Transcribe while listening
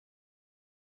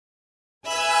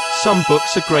Some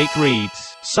books are great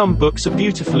reads. Some books are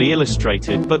beautifully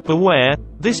illustrated, but beware,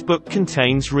 this book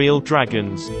contains real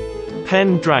dragons.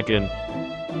 Pendragon.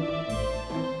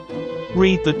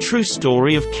 Read the true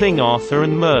story of King Arthur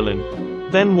and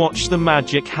Merlin. Then watch the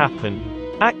magic happen.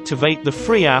 Activate the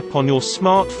free app on your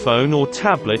smartphone or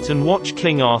tablet and watch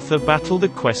King Arthur battle the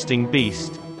questing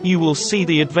beast. You will see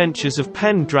the adventures of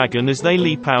Pendragon as they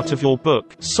leap out of your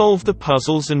book, solve the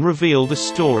puzzles and reveal the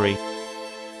story.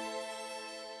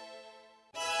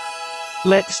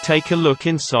 Let's take a look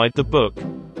inside the book.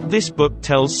 This book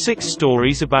tells 6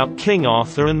 stories about King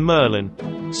Arthur and Merlin.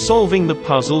 Solving the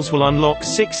puzzles will unlock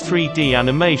 6 3D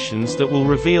animations that will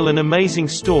reveal an amazing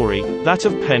story, that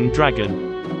of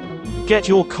Pendragon. Get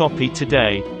your copy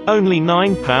today. Only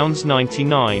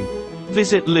 £9.99.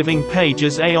 Visit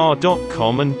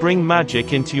livingpagesar.com and bring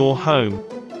magic into your home.